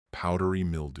Powdery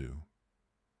mildew.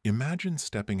 Imagine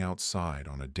stepping outside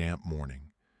on a damp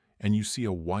morning and you see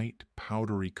a white,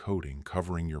 powdery coating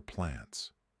covering your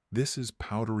plants. This is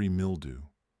powdery mildew,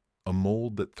 a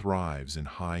mold that thrives in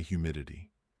high humidity.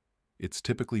 It's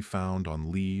typically found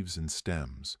on leaves and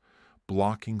stems,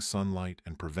 blocking sunlight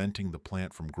and preventing the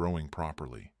plant from growing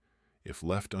properly. If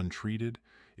left untreated,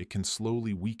 it can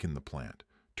slowly weaken the plant,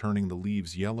 turning the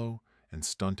leaves yellow and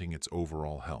stunting its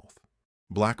overall health.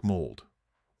 Black mold.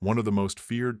 One of the most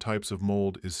feared types of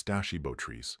mold is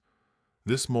Stachybotrys.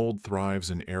 This mold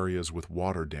thrives in areas with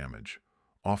water damage,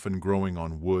 often growing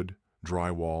on wood,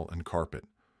 drywall, and carpet.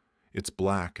 It's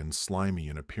black and slimy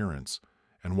in appearance,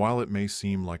 and while it may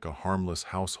seem like a harmless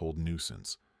household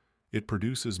nuisance, it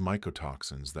produces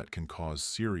mycotoxins that can cause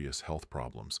serious health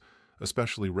problems,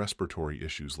 especially respiratory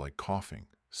issues like coughing,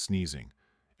 sneezing,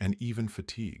 and even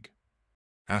fatigue.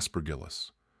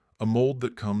 Aspergillus, a mold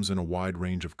that comes in a wide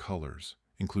range of colors,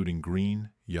 including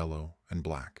green, yellow, and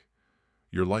black.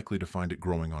 You're likely to find it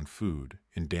growing on food,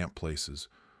 in damp places,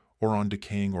 or on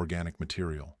decaying organic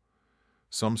material.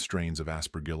 Some strains of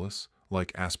Aspergillus,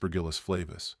 like Aspergillus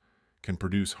flavus, can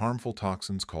produce harmful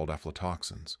toxins called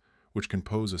aflatoxins, which can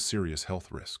pose a serious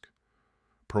health risk.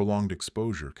 Prolonged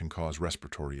exposure can cause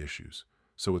respiratory issues,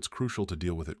 so it's crucial to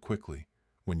deal with it quickly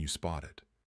when you spot it.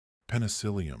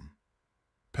 Penicillium.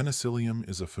 Penicillium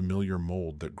is a familiar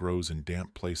mold that grows in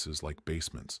damp places like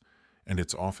basements, and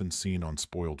it's often seen on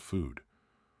spoiled food.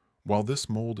 While this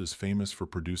mold is famous for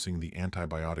producing the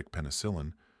antibiotic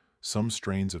penicillin, some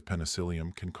strains of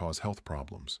Penicillium can cause health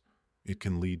problems. It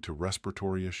can lead to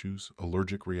respiratory issues,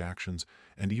 allergic reactions,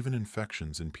 and even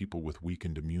infections in people with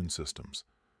weakened immune systems.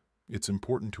 It's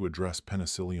important to address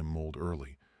Penicillium mold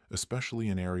early, especially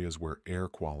in areas where air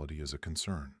quality is a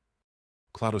concern.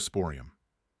 Cladosporium.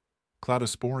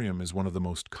 Cladosporium is one of the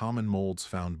most common molds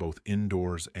found both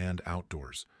indoors and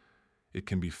outdoors. It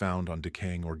can be found on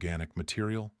decaying organic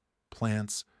material,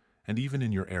 plants, and even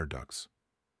in your air ducts.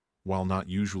 While not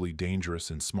usually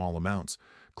dangerous in small amounts,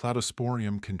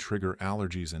 Cladosporium can trigger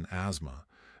allergies and asthma,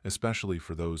 especially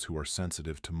for those who are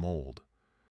sensitive to mold.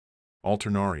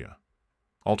 Alternaria.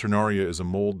 Alternaria is a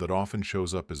mold that often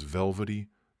shows up as velvety,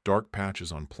 dark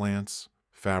patches on plants,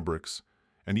 fabrics,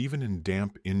 and even in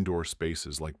damp indoor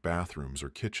spaces like bathrooms or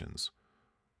kitchens.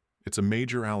 It's a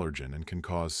major allergen and can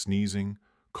cause sneezing,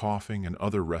 coughing, and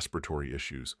other respiratory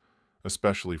issues,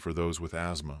 especially for those with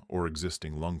asthma or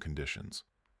existing lung conditions.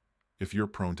 If you're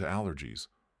prone to allergies,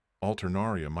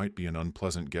 Alternaria might be an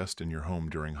unpleasant guest in your home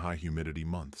during high humidity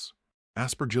months.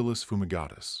 Aspergillus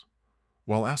Fumigatus.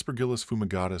 While Aspergillus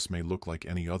Fumigatus may look like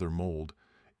any other mold,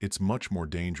 it's much more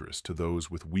dangerous to those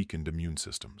with weakened immune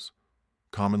systems.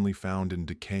 Commonly found in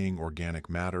decaying organic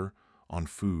matter, on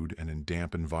food, and in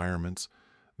damp environments,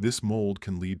 this mold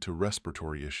can lead to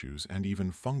respiratory issues and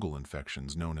even fungal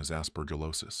infections known as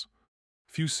aspergillosis.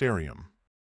 Fusarium.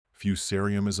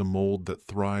 Fusarium is a mold that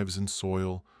thrives in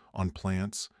soil, on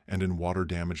plants, and in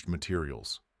water-damaged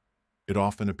materials. It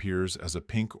often appears as a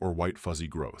pink or white fuzzy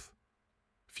growth.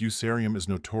 Fusarium is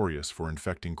notorious for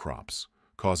infecting crops,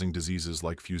 causing diseases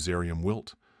like Fusarium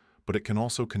wilt, but it can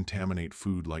also contaminate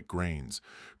food like grains,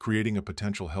 creating a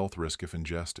potential health risk if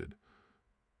ingested.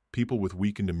 People with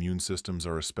weakened immune systems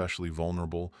are especially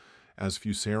vulnerable, as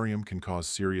Fusarium can cause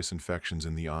serious infections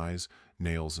in the eyes,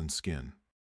 nails, and skin.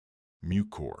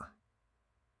 Mucor.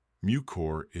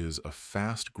 Mucor is a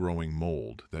fast-growing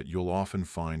mold that you'll often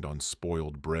find on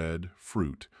spoiled bread,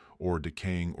 fruit, or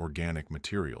decaying organic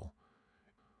material.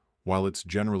 While it's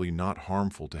generally not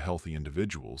harmful to healthy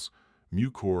individuals,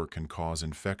 Mucor can cause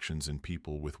infections in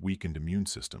people with weakened immune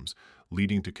systems,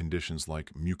 leading to conditions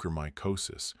like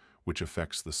mucormycosis, which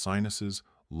affects the sinuses,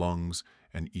 lungs,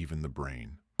 and even the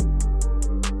brain.